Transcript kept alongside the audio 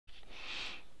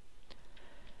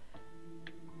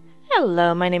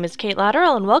Hello, my name is Kate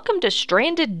Latterall, and welcome to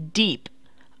Stranded Deep.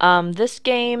 This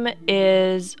game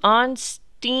is on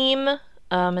Steam.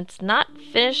 It's not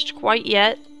finished quite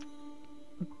yet,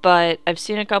 but I've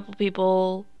seen a couple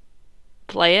people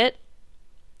play it,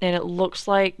 and it looks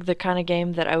like the kind of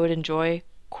game that I would enjoy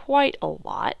quite a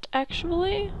lot,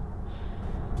 actually.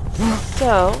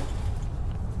 So...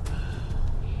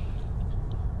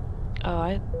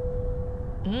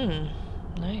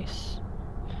 nice.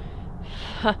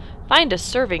 Find a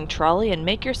serving trolley and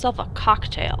make yourself a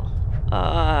cocktail.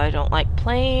 I don't like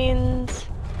planes.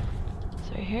 Is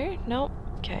there here? Nope.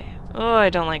 Okay. Oh, I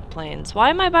don't like planes.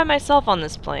 Why am I by myself on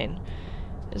this plane?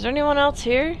 Is there anyone else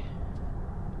here?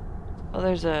 Oh,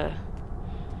 there's a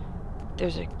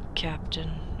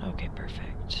captain. Okay,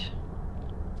 perfect.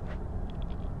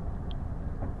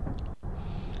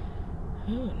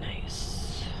 Ooh,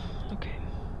 nice. Okay.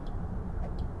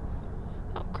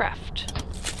 Oh, craft.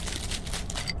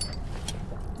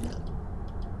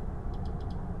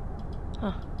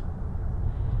 Huh.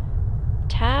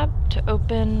 Tab to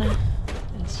open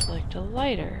and select a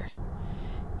lighter.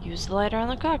 Use the lighter on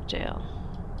the cocktail.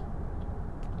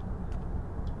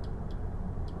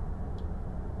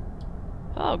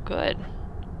 Oh, good.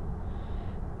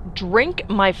 Drink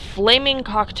my flaming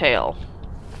cocktail.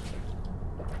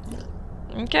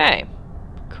 Okay.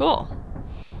 Cool.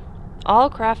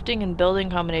 All crafting and building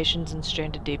combinations in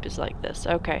Stranded Deep is like this.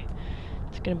 Okay.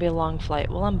 It's gonna be a long flight.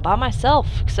 Well, I'm by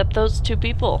myself, except those two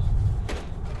people.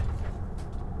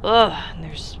 Ugh, and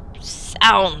there's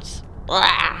sounds.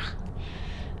 Blah.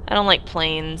 I don't like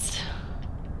planes.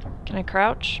 Can I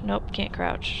crouch? Nope, can't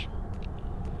crouch.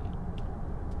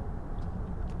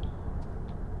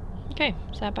 Okay,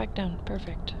 sat back down.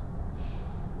 Perfect.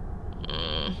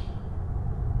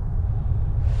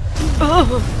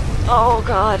 Oh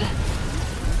god.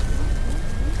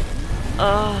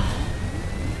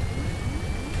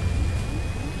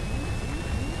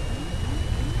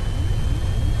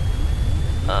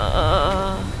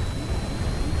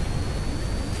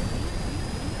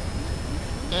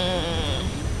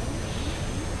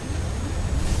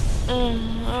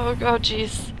 Oh god,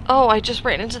 jeez. Oh, I just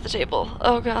ran into the table.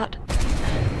 Oh god.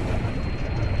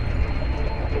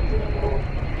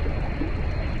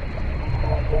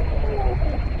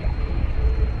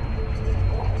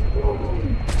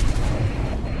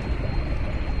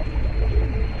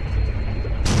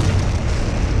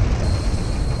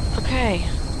 Okay.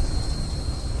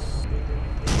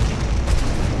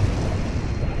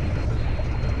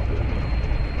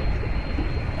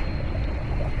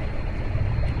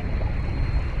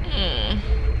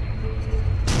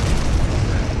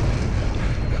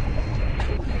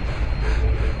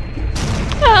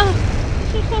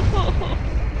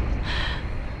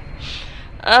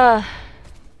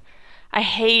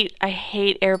 I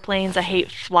hate airplanes. I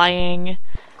hate flying.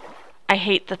 I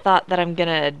hate the thought that I'm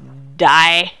gonna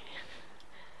die.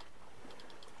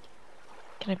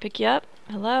 Can I pick you up?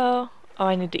 Hello? Oh,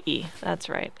 I need to E. That's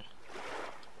right.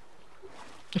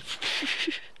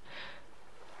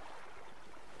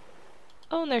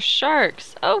 Oh, and there's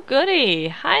sharks. Oh, goody.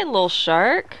 Hi, little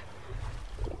shark.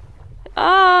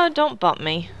 Don't bump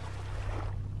me.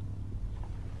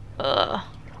 Ugh.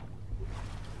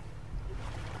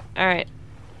 Alright.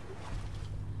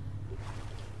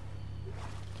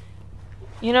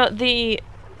 You know, the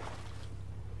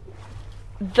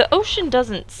ocean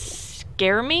doesn't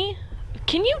scare me.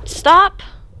 Can you stop?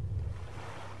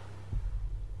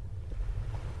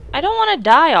 I don't want to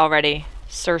die already,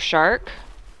 Sir Shark.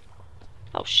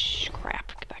 Oh, crap.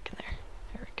 Get back in there.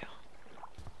 There we go.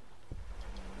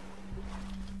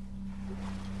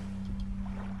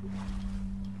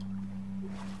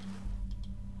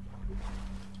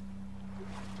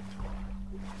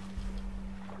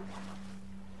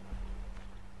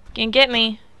 Can't get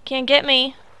me. Can't get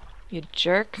me. You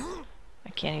jerk. I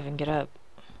can't even get up.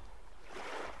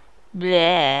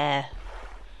 Bleh.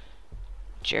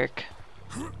 Jerk.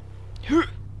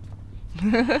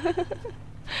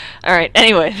 Alright,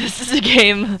 anyway, this is a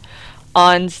game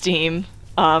on Steam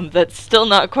that's still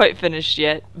not quite finished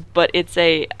yet, but it's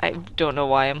I don't know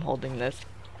why I'm holding this.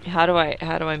 How do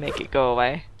I make it go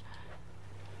away?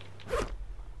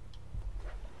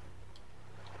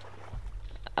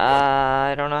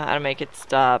 I don't know how to make it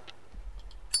stop.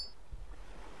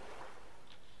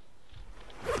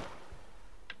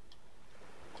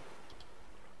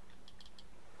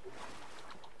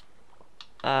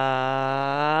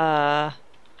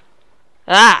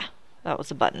 That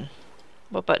was a button.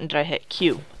 What button did I hit?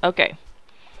 Q. Okay.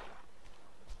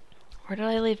 Where did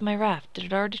I leave my raft? Did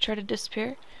it already try to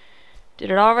disappear? Did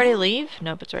it already leave?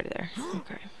 Nope, it's already there.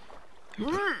 Okay.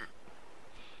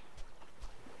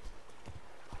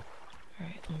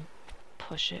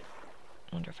 push it.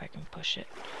 I wonder if I can push it.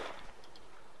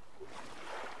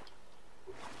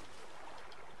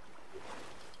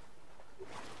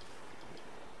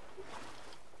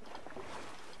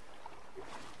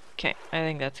 Okay, I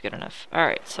think that's good enough.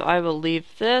 Alright, so I will leave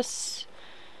this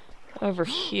over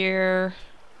here.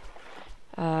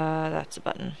 That's a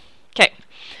button. Okay.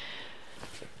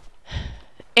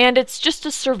 And it's just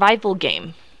a survival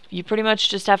game. You pretty much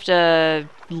just have to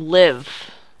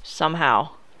live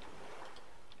somehow.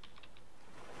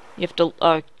 You have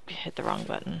to, hit the wrong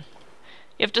button.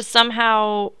 You have to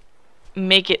somehow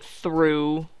make it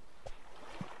through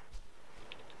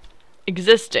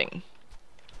existing.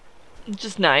 It's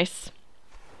just nice.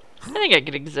 I think I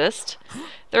could exist.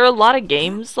 There are a lot of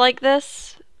games like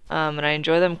this, and I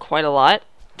enjoy them quite a lot.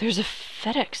 There's a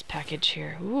FedEx package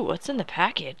here. Ooh, what's in the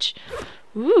package?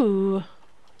 Ooh.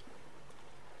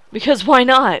 Because why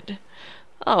not?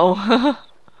 Oh.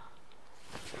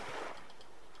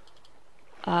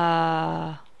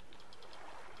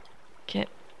 Can't.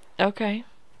 Okay.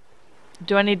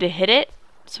 Do I need to hit it?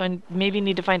 So I maybe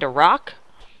need to find a rock?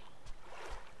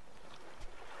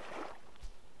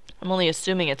 I'm only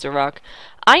assuming it's a rock.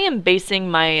 I am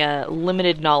basing my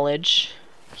limited knowledge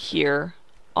here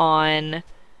on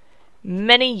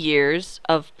many years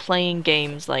of playing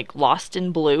games like Lost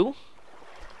in Blue.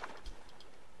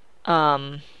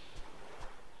 That's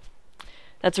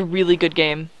a really good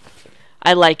game.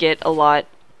 I like it a lot.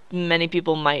 Many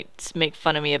people might make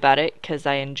fun of me about it because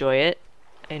I enjoy it.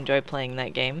 I enjoy playing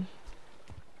that game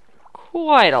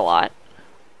quite a lot.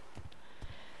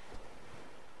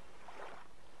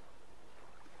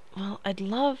 Well, I'd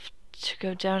love to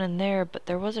go down in there, but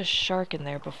there was a shark in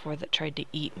there before that tried to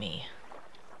eat me.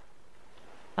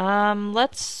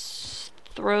 Let's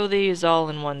throw these all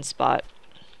in one spot.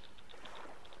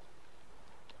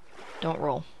 Don't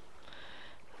roll.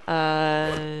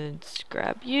 Let's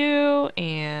grab you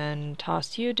and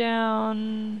toss you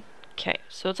down. Okay,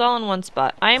 so it's all in one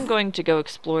spot. I am going to go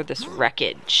explore this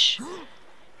wreckage.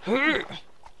 I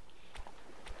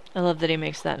love that he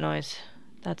makes that noise.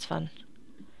 That's fun.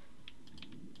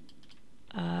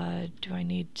 Do I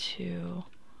need to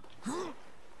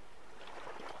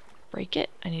break it?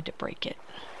 I need to break it.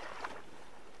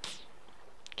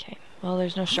 Okay, well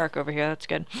there's no shark over here, that's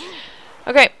good.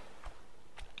 Okay,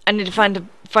 I need to find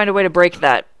a way to break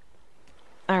that.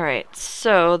 Alright,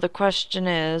 so the question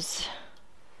is...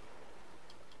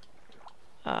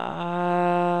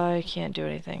 I can't do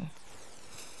anything.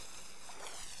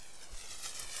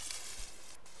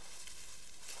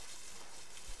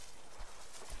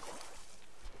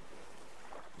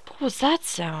 What was that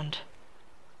sound?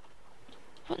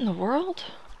 What in the world?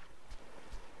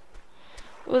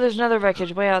 Oh, there's another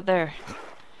wreckage way out there.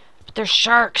 But there's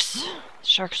sharks. The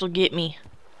sharks will get me.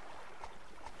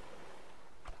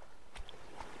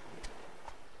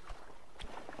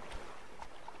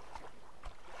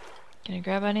 Can I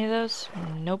grab any of those?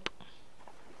 Nope.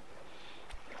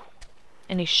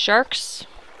 Any sharks?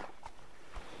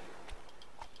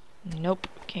 Nope,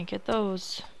 can't get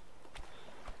those.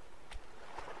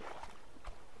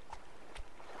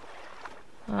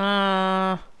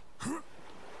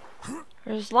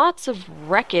 There's lots of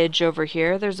wreckage over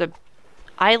here. There's a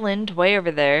island way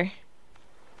over there.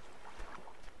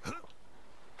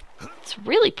 It's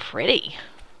really pretty.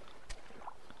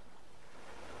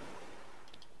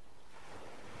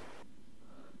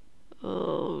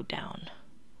 Oh, down.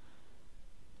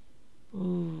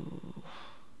 Ooh.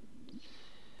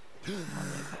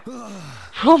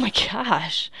 Oh my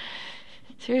gosh.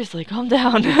 Seriously, calm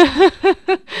down.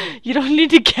 You don't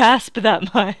need to gasp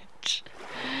that much.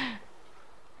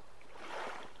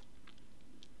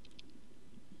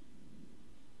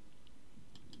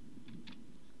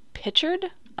 Pictured?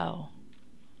 Oh.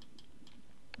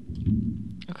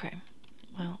 Okay.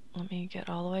 Well, let me get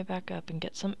all the way back up and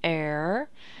get some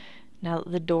air. Now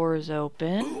that the door is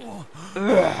open.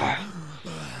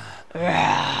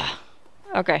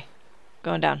 Okay.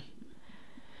 Going down.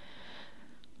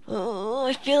 Oh,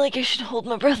 I feel like I should hold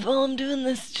my breath while I'm doing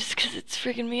this just because it's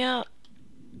freaking me out.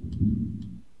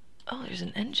 Oh, there's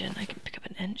an engine. I can pick up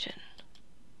an engine.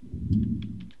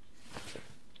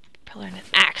 Pillar and an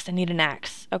axe. I need an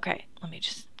axe. Okay, let me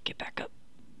just get back up.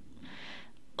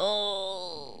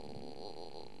 Oh.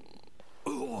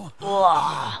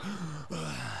 Ugh.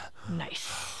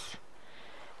 Nice.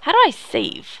 How do I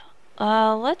save?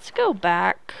 Let's go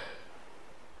back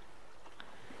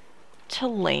to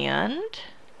land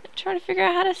and try to figure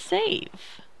out how to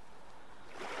save.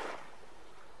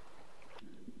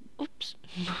 Oops.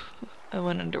 I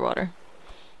went underwater.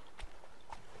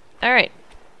 Alright.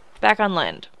 Back on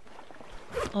land.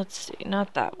 Let's see.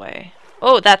 Not that way.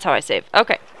 Oh, that's how I save.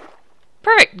 Okay.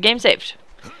 Perfect. Game saved.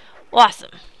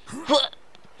 Awesome.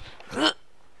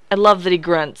 I love that he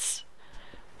grunts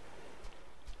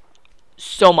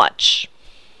so much.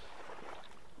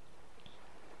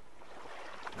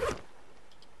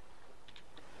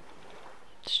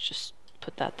 Let's just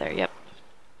put that there. Yep.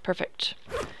 Perfect.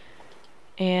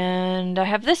 And I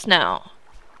have this now.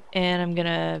 And I'm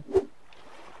gonna...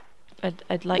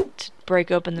 I'd like to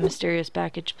break open the mysterious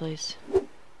package, please.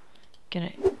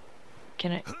 Can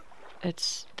I...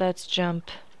 That's jump.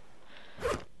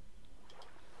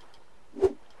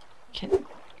 Can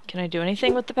I do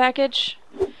anything with the package?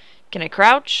 Can I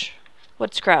crouch?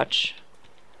 What's crouch?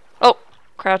 Oh,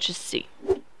 crouch is C.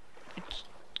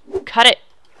 Cut it.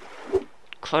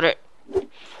 Cut it.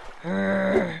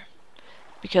 Urgh.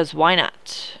 Because why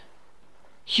not?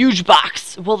 Huge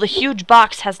box. Well, the huge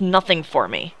box has nothing for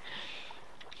me.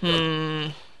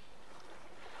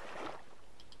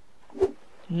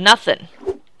 Nothing.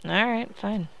 Alright,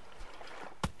 fine.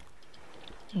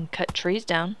 And cut trees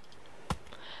down.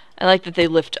 I like that they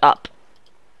lift up.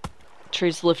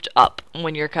 Trees lift up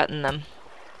when you're cutting them.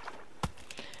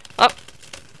 Up.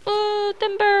 Oh,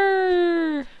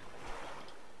 timber!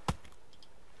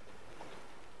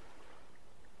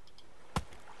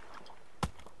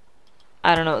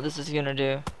 I don't know what this is gonna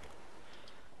do.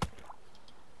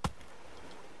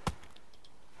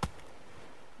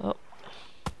 Oh.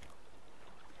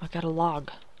 I got a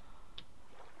log.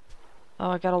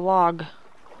 Oh, I got a log.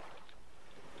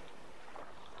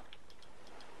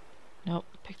 Nope,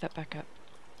 pick that back up.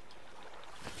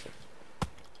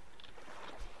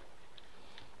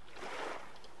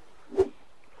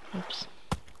 Oops.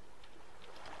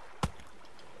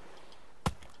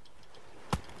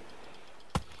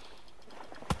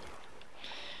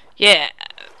 Yeah.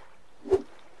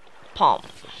 Palm.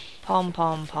 Palm,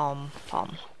 palm, palm,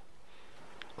 palm.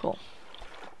 Cool.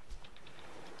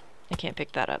 I can't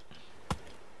pick that up.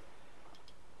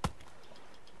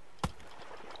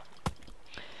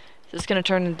 Is this gonna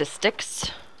turn into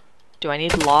sticks? Do I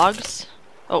need logs?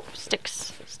 Oh,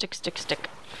 sticks. Stick, stick, stick.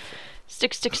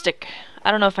 Stick, stick, stick.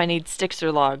 I don't know if I need sticks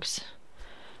or logs.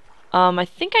 I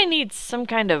think I need some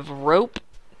kind of rope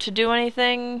to do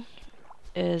anything.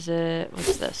 Is it...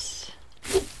 what's this?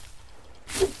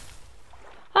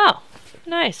 Oh,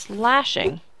 nice.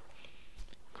 Lashing.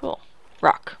 Cool.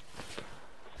 Rock.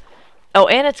 Oh,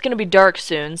 and it's gonna be dark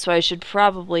soon, so I should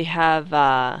probably have,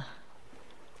 a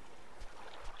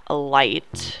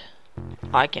light.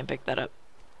 Oh, I can't pick that up.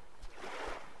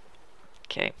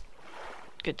 Okay.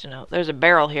 Good to know. There's a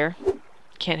barrel here.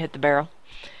 Can't hit the barrel.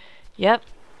 Yep.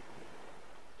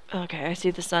 Okay, I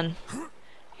see the sun.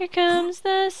 Here comes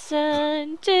the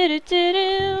sun.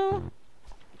 Do-do-do-do.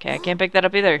 Okay, I can't pick that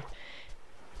up either.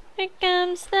 Here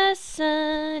comes the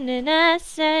sun, and I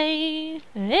say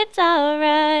it's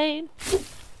alright.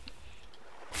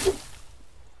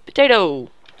 Potato.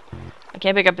 I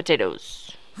can't pick up potatoes.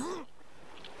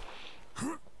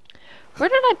 Where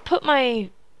did I put my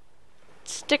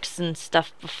sticks and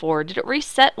stuff before? Did it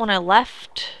reset when I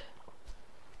left?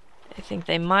 I think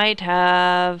they might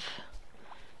have.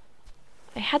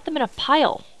 I had them in a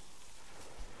pile.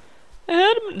 I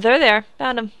had them. They're there.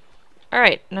 Found them.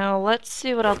 Alright, now let's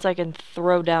see what else I can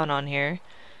throw down on here.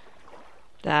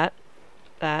 That.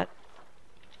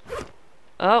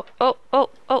 Oh.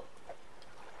 Oh,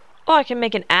 I can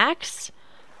make an axe,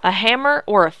 a hammer,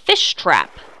 or a fish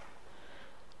trap.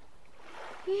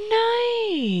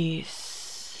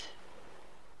 Nice.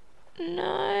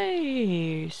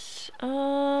 Nice.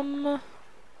 I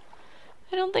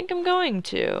don't think I'm going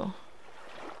to.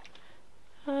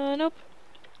 Nope.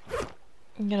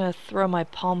 I'm gonna throw my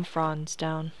palm fronds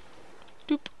down.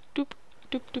 Doop, doop,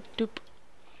 doop, doop,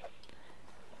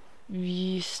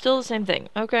 doop. Still the same thing.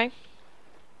 Okay.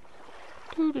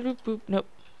 Doop, doop, doop. Nope.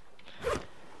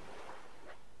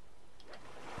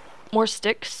 More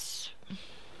sticks.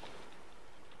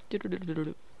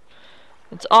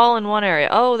 It's all in one area.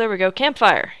 Oh, there we go.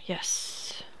 Campfire.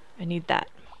 Yes. I need that.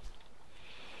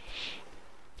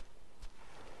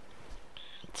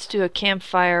 Let's do a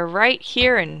campfire right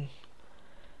here and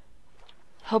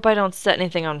hope I don't set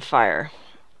anything on fire.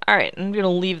 Alright, I'm gonna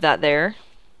leave that there.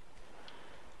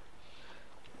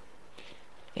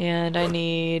 And I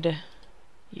need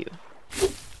you.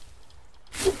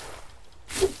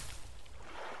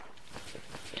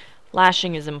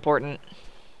 Lashing is important.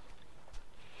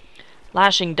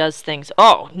 Lashing does things.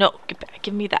 Oh, no. Get back.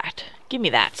 Give me that. Give me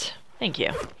that. Thank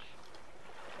you.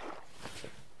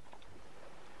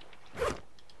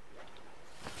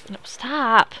 No,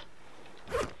 stop.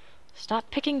 Stop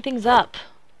picking things up.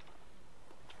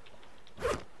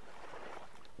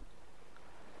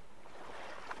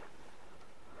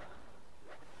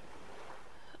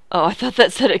 Oh, I thought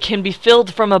that said it can be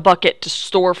filled from a bucket to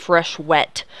store fresh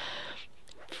wet.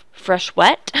 Fresh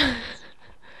wet?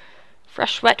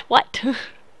 Fresh wet what?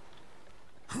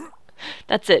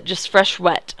 That's it, just fresh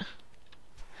wet.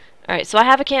 Alright, so I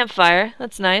have a campfire.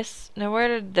 That's nice. Now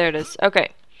there it is.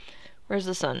 Okay. Where's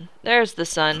the sun? There's the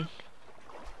sun.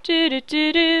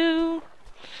 Do-do-do-do.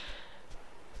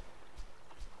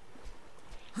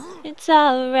 It's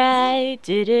alright.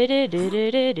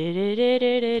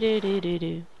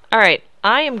 Do-do-do-do-do-do-do-do-do-do-do-do. Alright,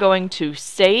 I am going to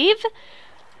save.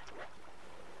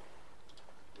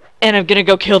 And I'm gonna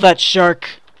go kill that shark.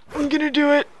 I'm gonna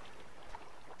do it.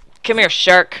 Come here,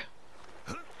 shark.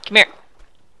 Come here.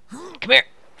 Come here.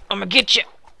 I'm gonna get you.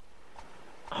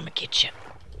 I'm gonna get you.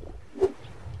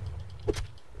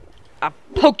 I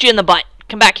poked you in the butt.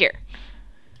 Come back here.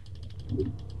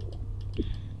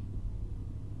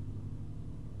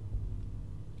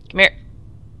 Come here.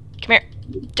 Come here.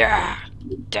 Da.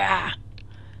 Da.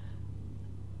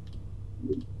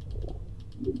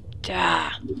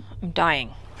 Da. I'm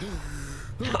dying.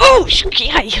 Oh,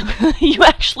 yeah, you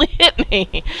actually hit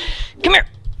me. Come here.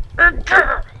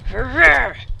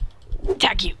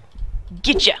 Attack you.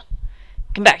 Get ya.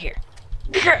 Come back here.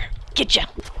 Get ya.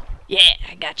 Yeah,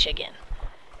 I got you again.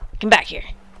 Come back here.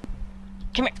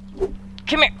 Come here.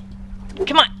 Come here.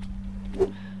 Come on.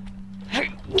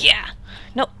 Yeah.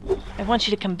 No, I want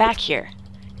you to come back here.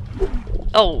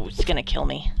 Oh, it's gonna kill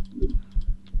me.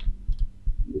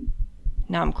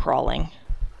 Now I'm crawling.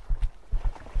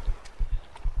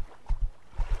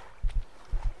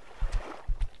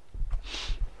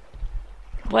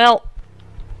 Well,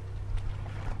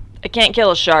 I can't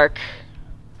kill a shark.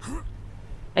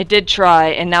 I did try,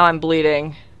 and now I'm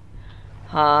bleeding.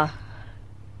 Huh.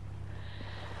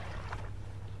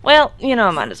 Well, you know,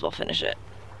 I might as well finish it.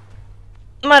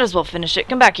 Might as well finish it.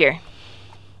 Come back here.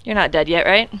 You're not dead yet,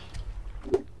 right?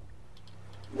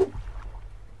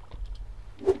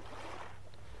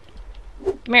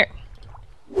 Come here.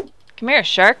 Come here,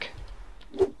 shark.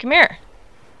 Come here.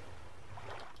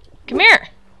 Come here.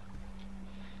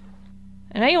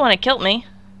 I know you want to kill me.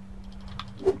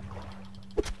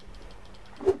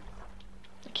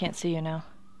 I can't see you now.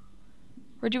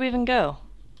 Where'd you even go?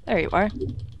 There you are.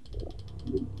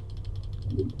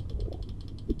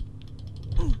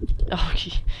 Oh,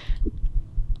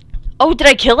 oh, did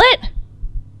I kill it?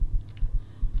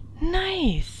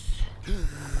 Nice.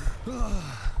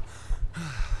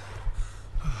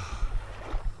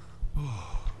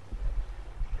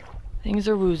 Things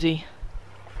are woozy.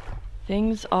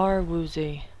 Things are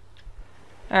woozy.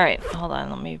 Alright, hold on,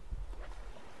 let me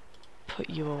put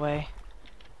you away.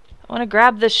 I want to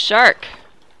grab this shark.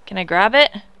 Can I grab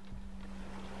it?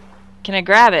 Can I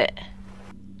grab it?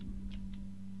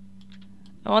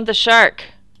 I want the shark.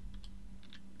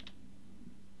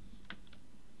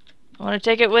 I want to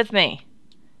take it with me.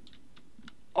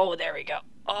 Oh, there we go.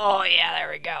 Oh, yeah,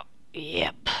 there we go.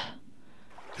 Yep.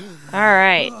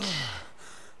 Alright.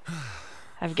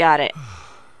 I've got it.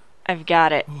 I've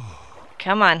got it.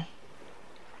 Come on.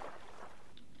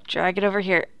 Drag it over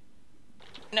here.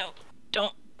 No,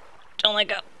 don't let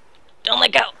go. Don't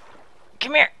let go.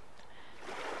 Come here.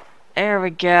 There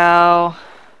we go.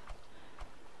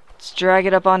 Let's drag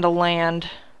it up onto land.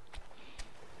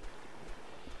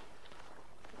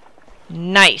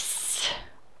 Nice.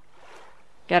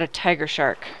 Got a tiger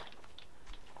shark.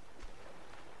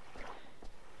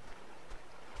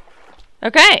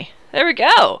 Okay, there we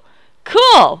go.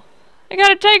 Cool. I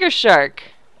got a tiger shark.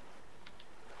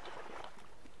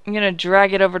 I'm gonna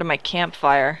drag it over to my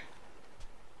campfire.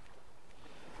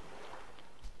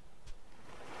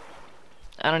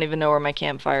 I don't even know where my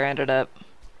campfire ended up.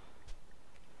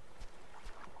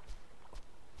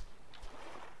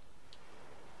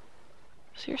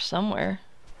 It's here somewhere.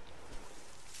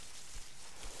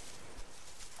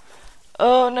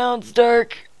 Oh, now it's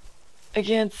dark. I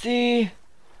can't see.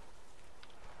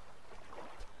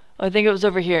 Oh, I think it was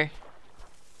over here.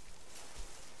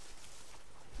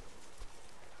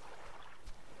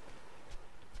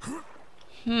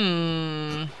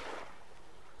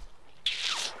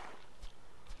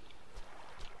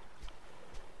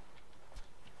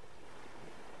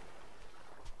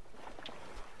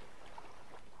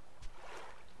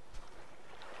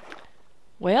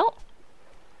 Well,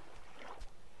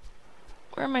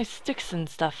 where are my sticks and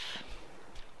stuff?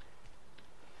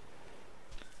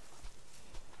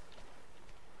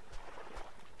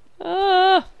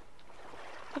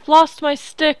 I've lost my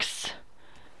sticks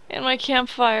and my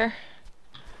campfire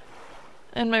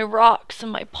and my rocks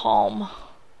and my palm.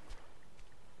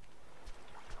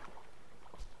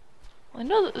 I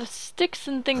know that the sticks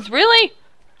and things... Really?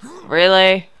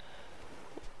 Really?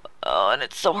 Oh, and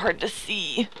it's so hard to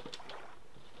see.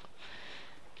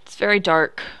 It's very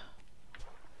dark.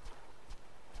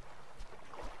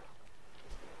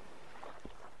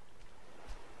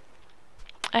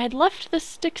 I had left the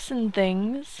sticks and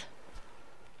things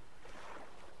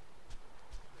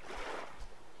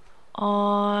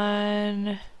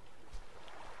on...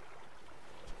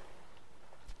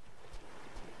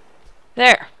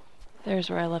 There! There's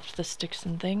where I left the sticks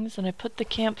and things, and I put the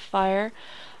campfire.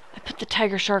 I put the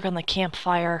tiger shark on the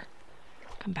campfire.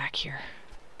 Come back here.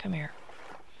 Come here.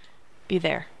 Be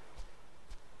there.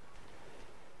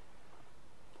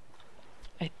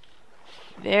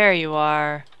 There you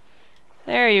are.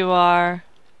 There you are.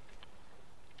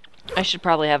 I should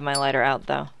probably have my lighter out,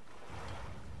 though.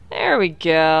 There we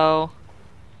go.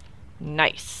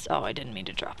 Nice. Oh, I didn't mean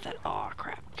to drop that. Oh,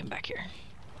 crap. Come back here.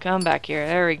 Come back here.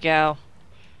 There we go.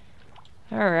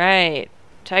 Alright.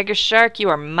 Tiger shark, you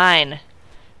are mine.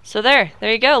 So there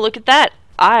you go. Look at that.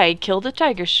 I killed a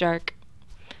tiger shark.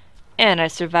 And I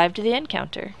survived the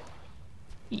encounter.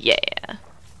 Yeah.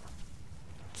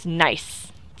 It's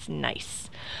nice. It's nice.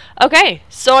 Okay,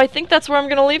 so I think that's where I'm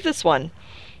gonna leave this one.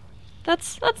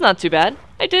 That's not too bad.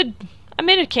 I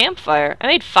made a campfire. I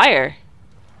made fire.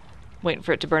 Waiting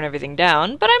for it to burn everything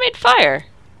down, but I made fire.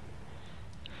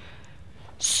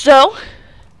 So,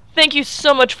 thank you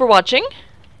so much for watching,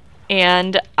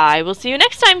 and I will see you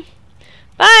next time.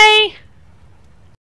 Bye!